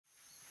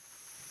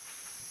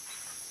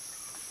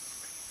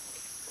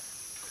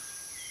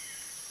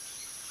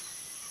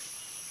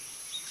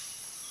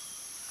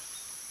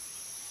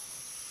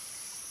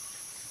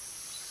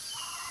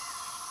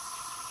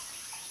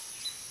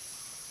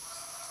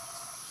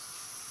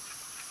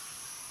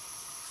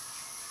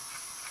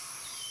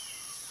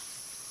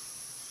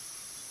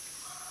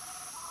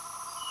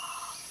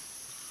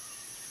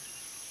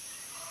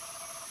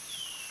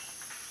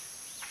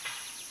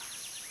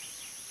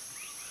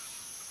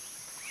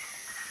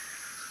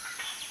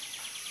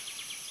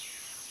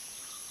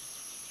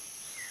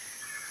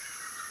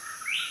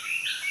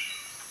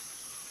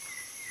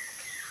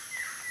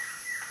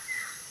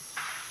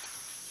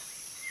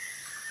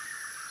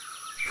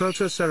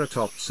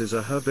Protoceratops is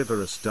a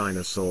herbivorous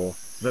dinosaur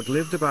that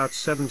lived about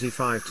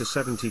 75 to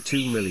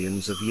 72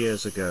 millions of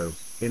years ago,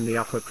 in the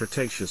Upper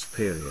Cretaceous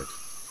period.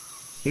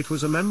 It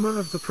was a member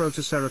of the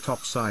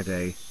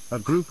Protoceratopsidae, a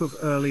group of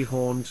early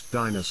horned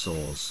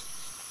dinosaurs.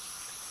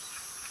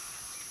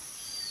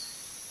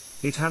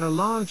 It had a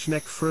large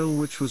neck frill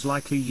which was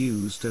likely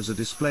used as a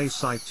display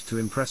site to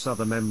impress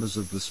other members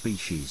of the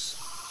species.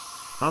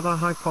 Other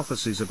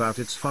hypotheses about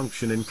its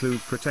function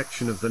include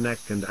protection of the neck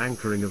and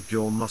anchoring of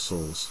jaw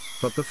muscles,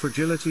 but the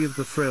fragility of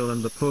the frill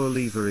and the poor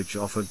leverage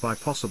offered by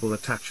possible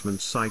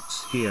attachment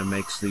sites here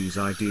makes these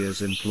ideas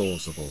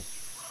implausible.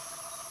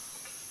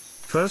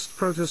 First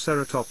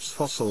Protoceratops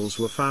fossils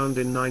were found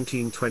in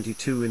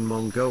 1922 in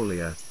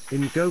Mongolia,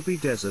 in Gobi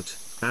Desert,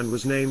 and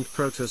was named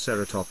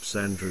Protoceratops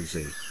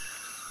andrewsi.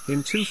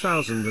 In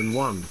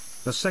 2001,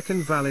 a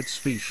second valid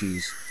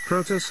species,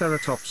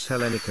 Protoceratops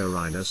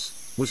hellenicorhinus,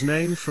 was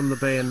named from the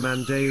Bayan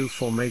Mandeu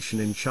Formation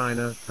in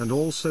China and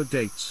also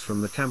dates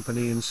from the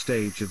Campanian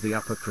stage of the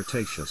Upper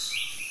Cretaceous.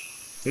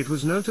 It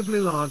was notably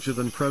larger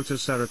than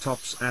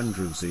Protoceratops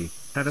andrewsi,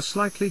 had a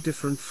slightly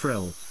different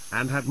frill,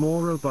 and had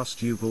more robust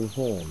ubal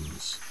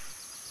horns.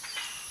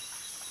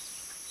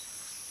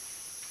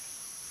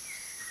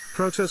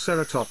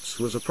 Protoceratops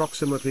was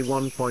approximately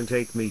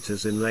 1.8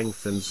 meters in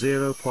length and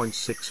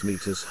 0.6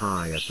 meters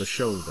high at the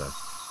shoulder.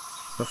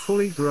 A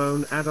fully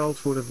grown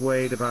adult would have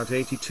weighed about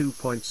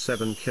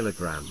 82.7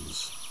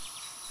 kilograms.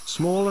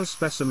 Smaller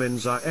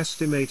specimens are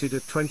estimated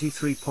at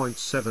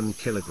 23.7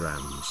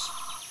 kilograms.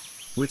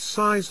 With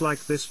size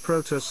like this,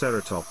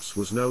 Protoceratops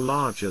was no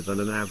larger than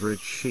an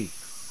average sheep.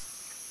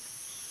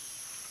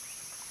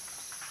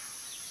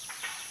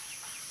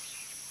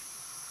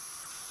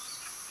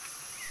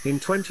 In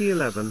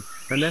 2011,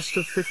 a nest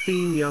of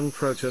 15 young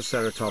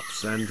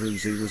Protoceratops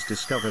andrewsi was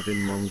discovered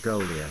in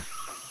Mongolia.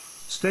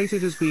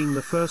 Stated as being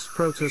the first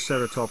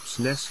Protoceratops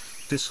nest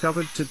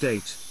discovered to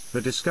date,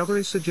 the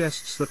discovery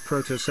suggests that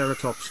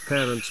Protoceratops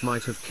parents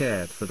might have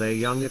cared for their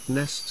young at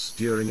nests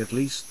during at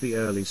least the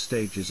early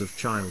stages of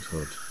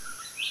childhood.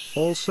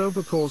 Also,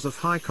 because of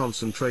high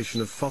concentration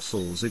of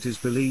fossils, it is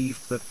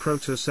believed that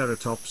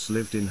Protoceratops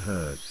lived in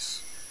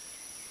herds.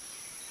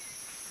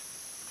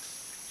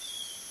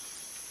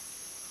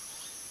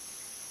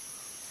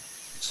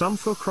 Some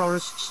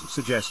folklorists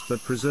suggest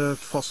that preserved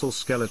fossil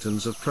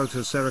skeletons of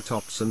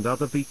Protoceratops and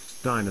other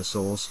beaked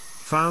dinosaurs,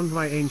 found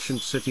by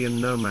ancient Scythian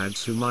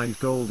nomads who mined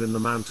gold in the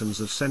mountains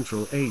of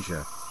Central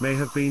Asia, may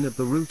have been at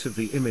the root of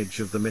the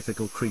image of the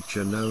mythical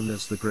creature known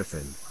as the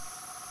griffin.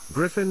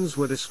 Griffins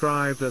were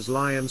described as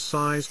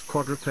lion-sized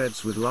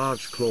quadrupeds with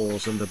large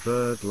claws and a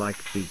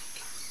bird-like beak.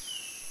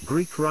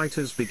 Greek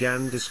writers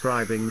began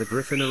describing the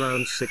griffin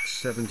around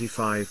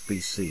 675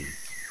 BC.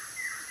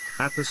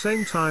 At the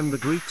same time, the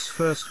Greeks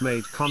first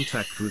made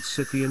contact with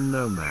Scythian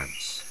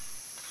nomads.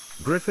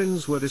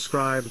 Griffins were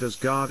described as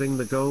guarding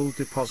the gold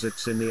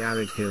deposits in the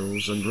arid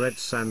hills and red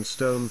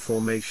sandstone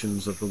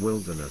formations of the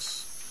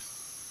wilderness.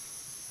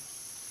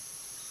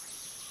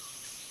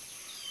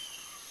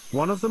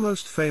 One of the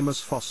most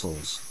famous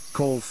fossils,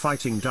 called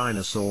Fighting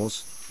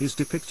Dinosaurs, is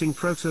depicting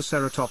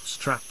Protoceratops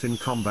trapped in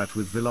combat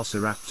with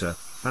Velociraptor,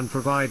 and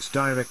provides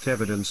direct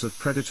evidence of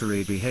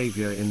predatory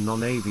behavior in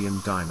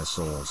non-avian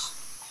dinosaurs.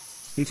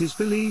 It is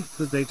believed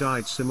that they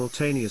died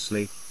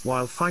simultaneously,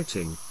 while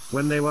fighting,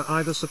 when they were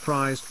either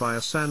surprised by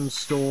a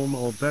sandstorm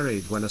or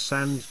buried when a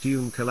sand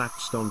dune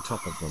collapsed on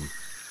top of them.